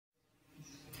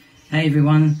Hey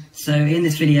everyone, so in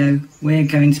this video we're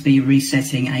going to be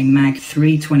resetting a Mag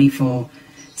 324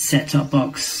 set-top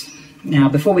box. Now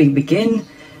before we begin,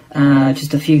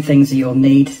 just a few things that you'll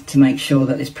need to make sure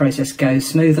that this process goes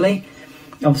smoothly.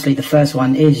 Obviously the first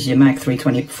one is your Mag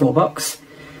 324 box.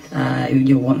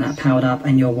 You'll want that powered up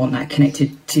and you'll want that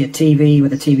connected to your TV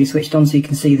with the TV switched on so you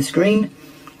can see the screen.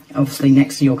 Obviously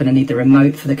next you're going to need the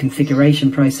remote for the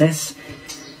configuration process.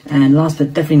 And last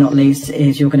but definitely not least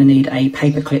is you're going to need a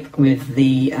paper clip with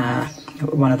the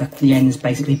one of the ends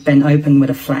basically bent open with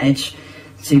a flat edge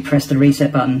to press the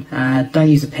reset button. Don't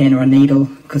use a pin or a needle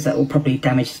because that will probably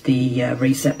damage the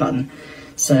reset button.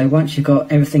 So once you've got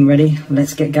everything ready,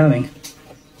 let's get going.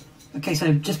 Okay,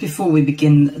 so just before we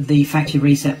begin the factory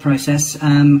reset process,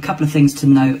 a couple of things to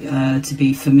note to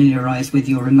be familiarised with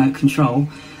your remote control.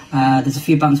 There's a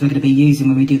few buttons we're going to be using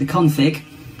when we do the config.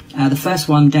 The first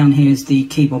one down here is the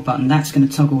keyboard button. That's going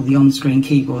to toggle the on-screen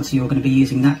keyboard, so you're going to be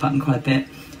using that button quite a bit.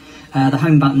 The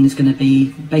home button is going to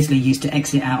be basically used to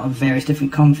exit out of various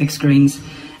different config screens,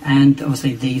 and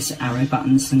obviously these arrow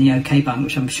buttons and the OK button,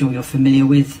 which I'm sure you're familiar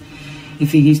with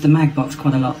if you use the magbox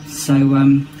quite a lot. So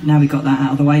now we've got that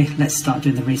out of the way, let's start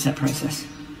doing the reset process.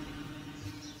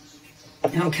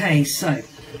 Okay, so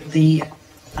the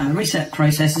reset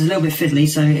process is a little bit fiddly,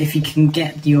 so if you can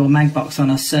get your magbox on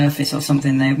a surface or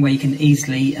something there where you can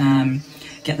easily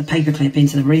get the paper clip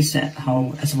into the reset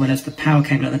hole as well as the power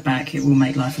cable at the back, it will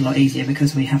make life a lot easier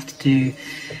because we have to do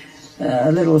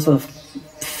a little sort of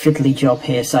fiddly job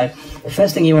here. So the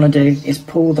first thing you want to do is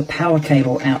pull the power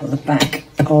cable out of the back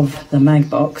of the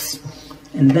magbox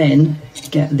and then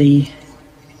get the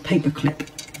paper clip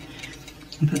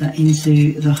and put that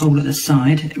into the hole at the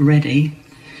side ready.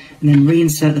 And then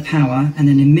reinsert the power and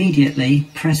then immediately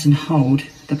press and hold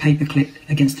the paper clip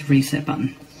against the reset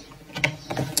button.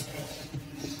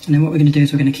 And then what we're going to do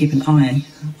is we're going to keep an eye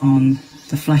on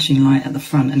the flashing light at the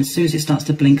front, and as soon as it starts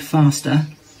to blink faster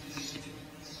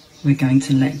we're going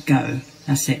to let go.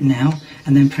 That's it now,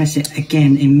 and then press it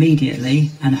again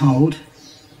immediately and hold.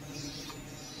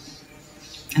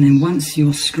 And then once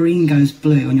your screen goes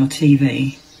blue on your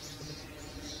TV,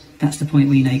 that's the point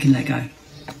where you know you can let go.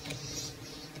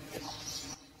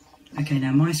 Okay,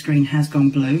 now my screen has gone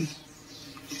blue,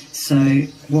 so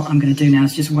what I'm going to do now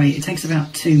is just wait. It takes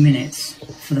about 2 minutes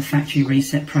for the factory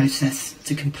reset process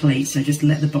to complete, so just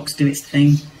let the box do its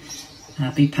thing,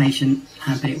 be patient,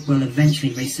 but it will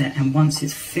eventually reset, and once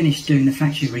it's finished doing the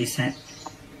factory reset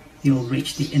you'll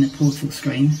reach the inner portal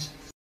screen,